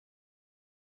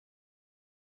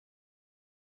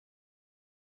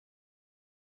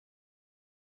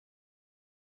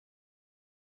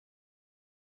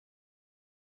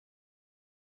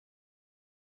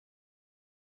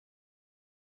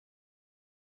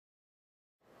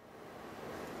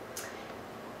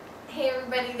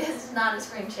everybody, this is not a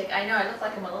spring chick. I know I look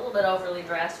like I'm a little bit overly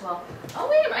dressed. Well, oh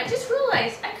wait a minute, I just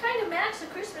realized I kind of match the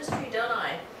Christmas tree, don't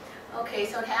I? Okay,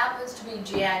 so it happens to be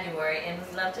January, and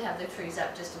we love to have the trees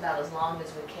up just about as long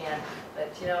as we can. But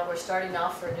you know, we're starting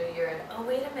off for a new year, and oh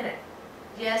wait a minute.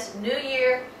 Yes, new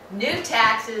year, new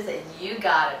taxes, and you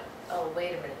got it. Oh,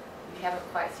 wait a minute. You haven't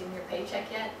quite seen your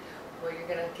paycheck yet? Well, you're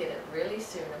going to get it really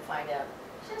soon and find out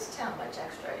just how much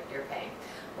extra you're paying.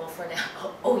 Well, for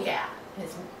now, oh yeah,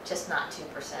 it's just not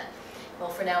 2%. Well,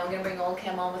 for now, we're going to bring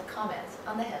Oldecam on with comments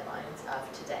on the headlines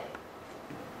of today.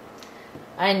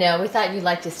 I know, we thought you'd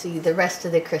like to see the rest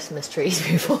of the Christmas trees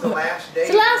before. It's the last day.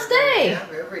 It's the last day!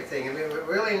 Have everything. I mean,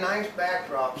 really nice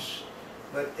backdrops,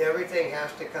 but everything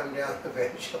has to come down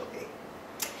eventually.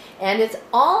 And it's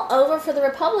all over for the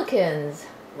Republicans.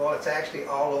 Well, it's actually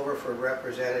all over for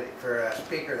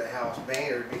Speaker of the House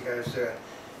Boehner, because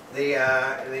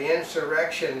the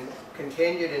insurrection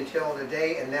continued until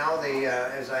today, and now they,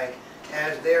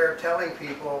 as they're telling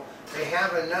people, they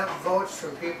have enough votes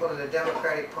from people in the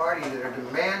Democratic Party that are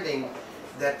demanding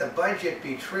that the budget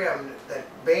be trimmed, that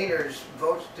Boehner's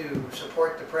votes to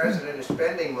support the president and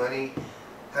spending money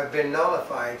have been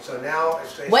nullified. So now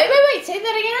it's... Wait, say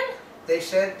that again? They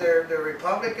said the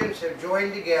Republicans have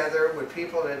joined together with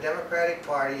people in the Democratic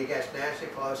Party against Nancy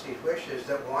Pelosi's wishes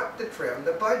that want to trim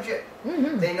the budget.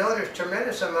 Mm-hmm. They know there's a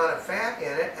tremendous amount of fat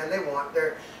in it, and they want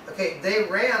their... Okay, they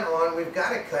ran on, we've got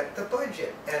to cut the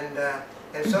budget.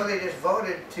 And so they just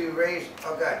voted to raise...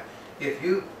 Oh, God, if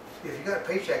you got a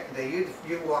paycheck today,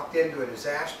 you walked into a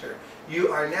disaster. You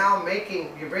are now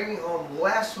you're bringing home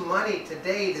less money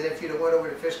today than if you'd have went over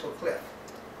the fiscal cliff.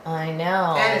 I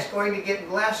know. And it's going to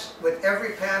get less with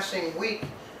every passing week.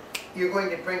 You're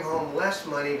going to bring home less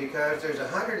money because there's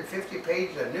 150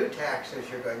 pages of new taxes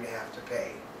you're going to have to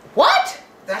pay. What?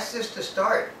 That's just the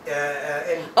start.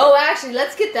 Oh, actually,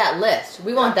 let's get that list.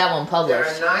 We want that one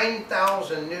published. There are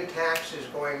 9,000 new taxes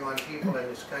going on people in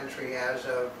this country as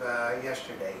of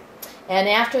yesterday. And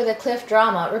after the Cliff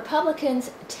drama, Republicans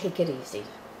take it easy.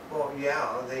 Well,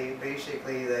 yeah, they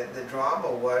basically, the drama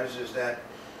is that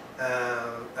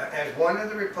as one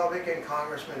of the Republican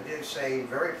congressmen did say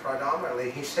very predominantly,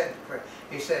 he said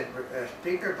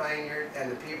Speaker Boehner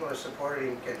and the people who supported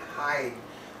him can hide,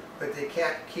 but they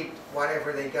can't keep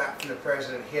whatever they got from the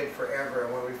president hid forever.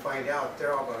 And when we find out,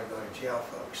 they're all going to go to jail,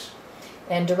 folks.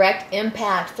 And direct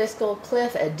impact fiscal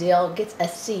cliff deal gets a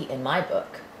C in my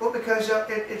book. Well, because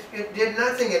it did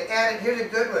nothing. It added, here's a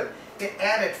good one, it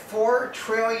added $4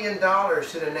 trillion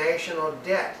to the national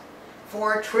debt.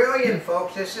 $4 trillion,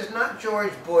 folks. This is not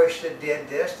George Bush that did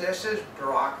this. This is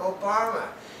Barack Obama.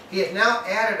 He has now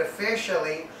added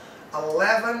officially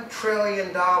 $11 trillion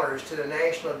to the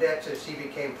national debt since he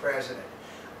became president.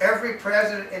 Every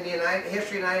president in the history of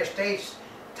the United States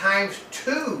times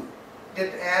 2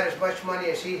 didn't add as much money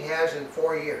as he has in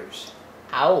 4 years.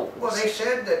 Ouch. Well, they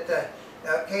said that,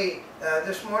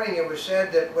 this morning it was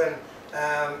said that when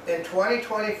in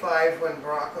 2025, when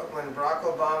Barack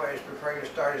Obama is preparing to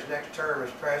start his next term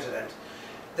as president,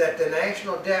 that the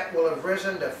national debt will have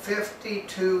risen to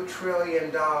 $52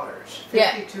 trillion.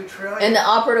 $52 trillion. And the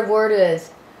operative word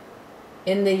is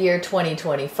in the year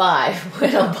 2025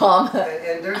 when Obama...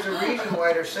 And there's a reason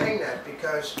why they're saying that,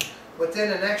 because within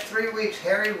the next 3 weeks,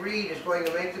 Harry Reid is going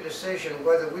to make the decision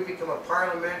whether we become a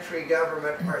parliamentary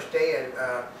government or stay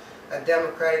a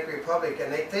democratic republic.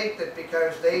 And they think that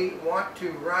because they want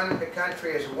to run the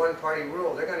country as a one-party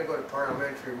rule, they're going to go to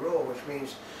parliamentary rule, which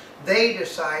means they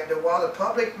decide that while the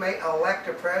public may elect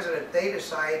a president, they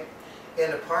decide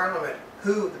in the parliament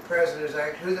who the president is,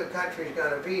 who the country is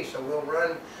going to be. So we'll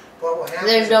run. What will happen?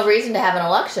 There's no reason to have an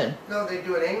election. No, they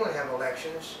do in England have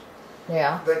elections.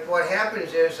 Yeah. But what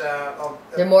happens is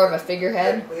they're more of a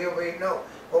figurehead. No.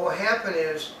 What will happen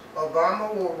is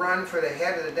Obama will run for the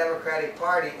head of the Democratic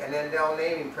Party, and then they'll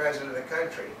name him president of the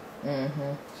country.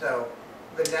 Mm-hmm. So,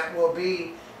 but that will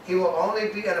be. He will only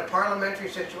be in a parliamentary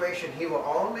situation. He will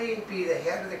only be the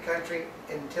head of the country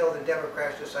until the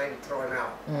Democrats decide to throw him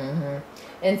out. Mm-hmm.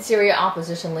 And Syria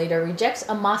opposition leader rejects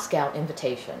a Moscow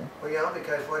invitation. Well, yeah,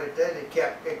 because what it did, it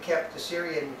kept the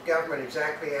Syrian government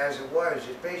exactly as it was.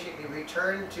 It basically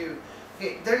returned to.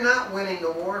 They're not winning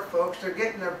the war, folks. They're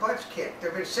getting their butts kicked.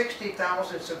 There have been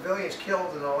 60,000 civilians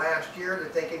killed in the last year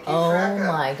that they can keep track of.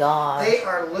 Oh my God! They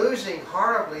are losing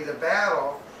horribly the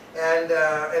battle. And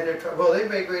well, they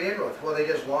made great inroads. Well, they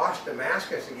just lost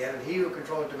Damascus again, and he who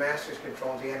controls Damascus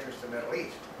controls the entrance to the Middle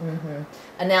East. Mm-hmm.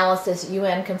 Analysis: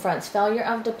 UN confronts failure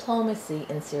of diplomacy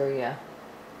in Syria.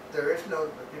 There is no.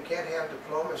 You can't have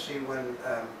diplomacy when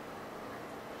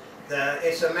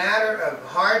it's a matter of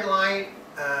hardline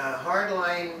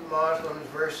Muslims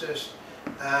versus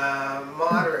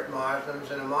moderate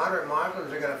Muslims, and the moderate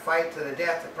Muslims are going to fight to the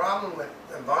death. The problem with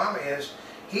Obama is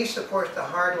he supports the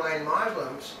hardline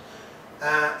Muslims,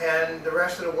 and the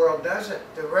rest of the world doesn't.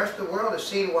 The rest of the world has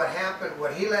seen what happened,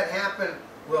 what he let happen.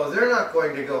 Well, they're not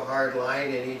going to go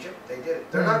hardline in Egypt. They did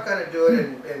it. They're not going to do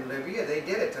it in Libya. They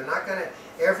did it. They're not going to.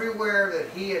 Everywhere that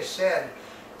he has said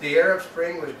the Arab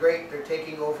Spring was great, they're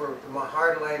taking over. The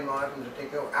hardline Muslims are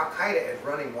taking over. Al Qaeda is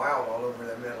running wild all over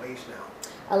the Middle East now.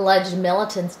 Alleged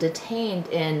militants detained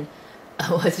in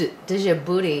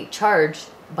Djibouti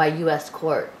charged by U.S.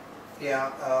 court.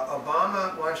 Yeah,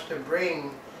 Obama wants to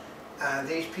bring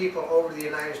these people over to the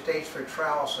United States for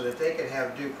trial so that they can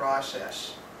have due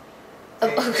process.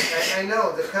 I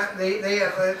know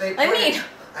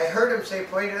I heard him say,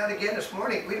 pointed out again this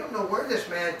morning, we don't know where this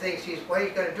man thinks he's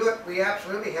going to do it. We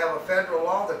absolutely have a federal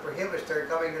law that prohibits their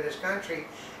coming to this country,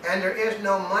 and there is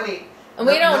no money. And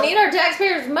we don't need our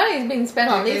taxpayers' money being spent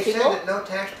on these people. They said that no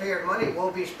taxpayer money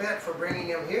will be spent for bringing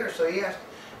him here. So he has,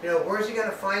 where's he going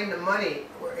to find the money?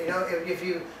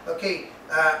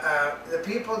 The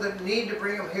people that need to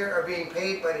bring him here are being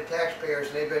paid by the taxpayers,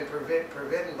 and they've been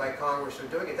forbidden by Congress from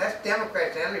doing it. That's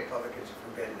Democrats and Republicans have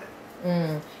forbidden it.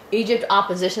 Egypt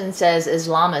opposition says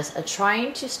Islamists are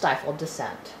trying to stifle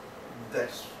dissent.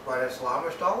 That's what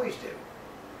Islamists always do.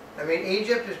 I mean,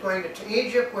 Egypt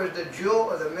was the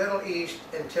jewel of the Middle East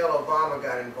until Obama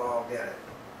got involved in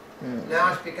it.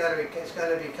 Now it's going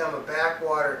to become a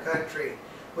backwater country,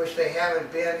 which they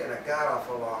haven't been in a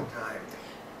god-awful long time.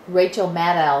 Rachel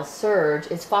Maddow's surge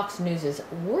is Fox News'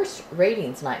 worst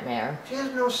ratings nightmare. She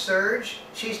has no surge.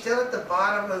 She's still at the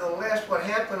bottom of the list. What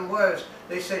happened was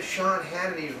they said Sean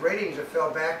Hannity's ratings have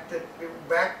fell back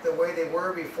the way they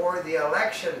were before the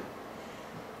election,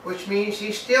 which means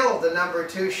he's still the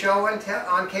 #2 show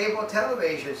on cable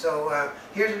television. So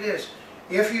here's it is.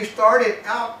 If you started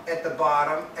out at the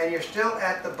bottom and you're still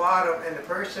at the bottom and the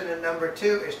person in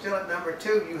 #2 is still at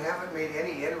 #2, you haven't made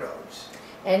any inroads.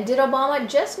 And did Obama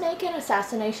just make an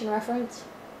assassination reference?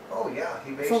 Oh yeah,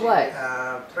 he basically for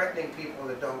what? Threatening people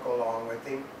that don't go along with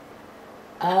him.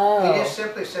 Oh. He just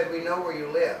simply said, "We know where you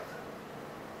live."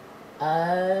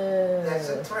 Oh. That's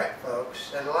a threat,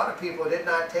 folks, and a lot of people did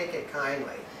not take it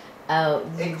kindly. Oh,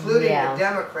 including the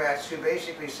Democrats, who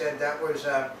basically said that was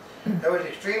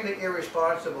extremely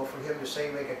irresponsible for him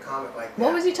to make a comment like that.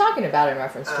 What was he talking about in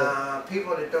reference to?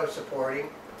 People that don't support him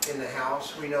in the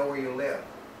House. We know where you live.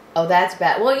 Oh, that's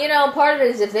bad. Well, part of it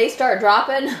is if they start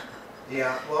dropping.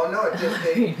 Yeah. Well, no.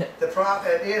 The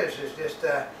problem is just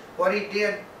what he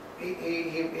did.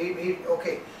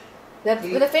 Okay.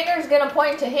 The finger's going to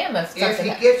point to him if he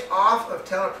gets off of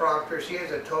teleprompters, he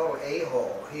is a total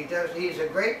a-hole. He's a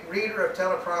great reader of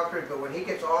teleprompters, but when he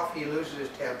gets off, he loses his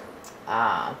temper.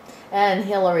 Ah, and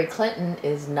Hillary Clinton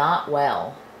is not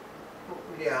well.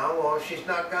 Yeah, well, she's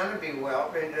not going to be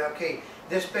well. And okay,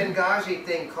 this Benghazi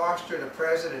thing cost her the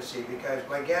presidency because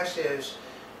my guess is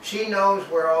she knows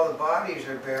where all the bodies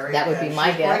are buried. That would be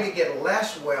my guess. She's going to get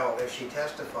less well if she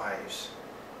testifies.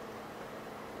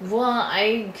 Well,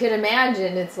 I could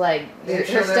imagine it's like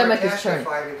her stomach is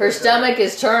turning. Her stomach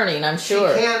is turning, I'm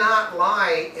sure. She cannot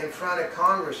lie in front of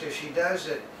Congress. If she does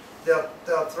it, they'll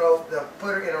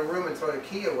put her in a room and throw the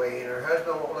key away, and her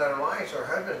husband won't let her lie, so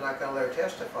her husband's not going to let her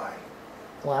testify.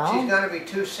 Well, she's going to be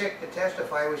too sick to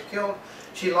testify. Was killed.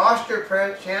 She lost her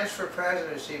chance for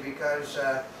presidency because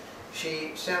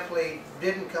she simply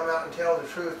didn't come out and tell the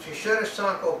truth. She should have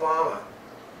sunk Obama.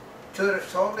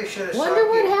 Totally should have sunk him. Wonder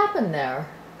what happened there.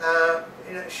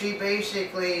 She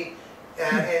basically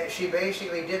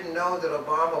didn't know that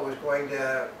Obama was going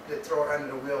to throw her under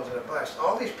the wheels of the bus.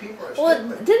 All these people are stupid. Well,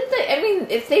 didn't they? I mean,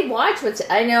 if they watch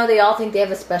I know they all think they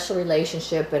have a special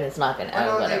relationship, and it's not going to. I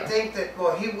know they think that.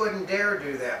 Well, he wouldn't dare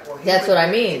do that. Well, that's what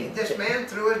I mean. This man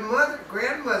threw his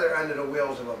grandmother under the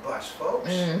wheels of a bus, folks.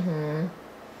 Mm-hmm.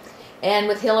 And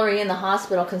with Hillary in the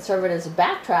hospital, conservatives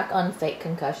backtrack on fake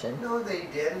concussion. No, they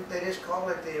didn't. They just call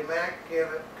it the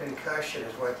immaculate concussion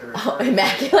is what they're referring to.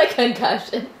 Immaculate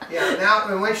concussion. Yeah,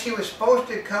 now, when she was supposed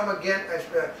to come again,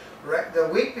 the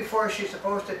week before she's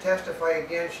supposed to testify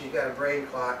again, she's got a brain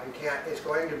clot and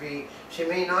she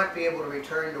may not be able to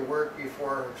return to work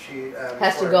before she...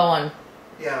 has to go on.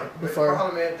 Yeah, but the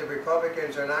problem is the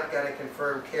Republicans are not going to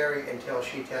confirm Kerry until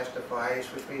she testifies,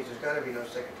 which means there's going to be no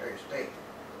Secretary of State.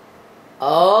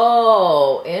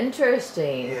 Oh,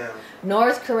 interesting. Yeah.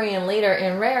 North Korean leader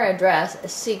in rare address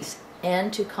seeks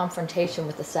end to confrontation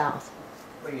with the South.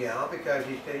 Well, yeah, because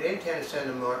they intend to send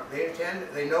them more.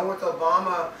 They know with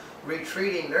Obama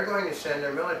retreating, they're going to send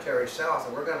their military south,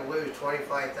 and we're going to lose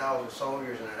 25,000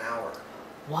 soldiers in an hour.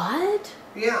 What?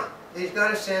 Yeah. He's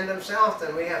going to send them south,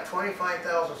 and we have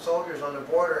 25,000 soldiers on the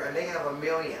border, and they have 1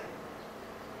 million.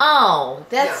 Oh,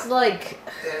 that's Yeah. like...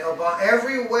 And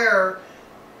everywhere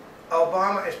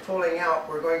Obama is pulling out,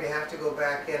 we're going to have to go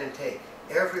back in and take.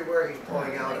 Everywhere he's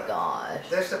pulling out Oh my of. gosh.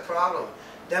 That's the problem.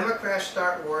 Democrats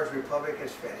start wars,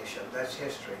 Republicans finish them. That's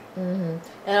history. Mm-hmm.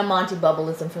 And a Monty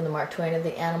Bubbleism from the Mark Twain of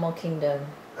the Animal Kingdom.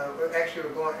 Actually,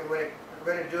 we're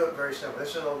going to do it very simple.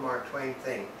 This is an old Mark Twain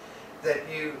thing. That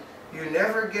you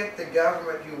never get the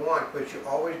government you want, but you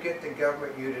always get the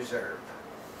government you deserve.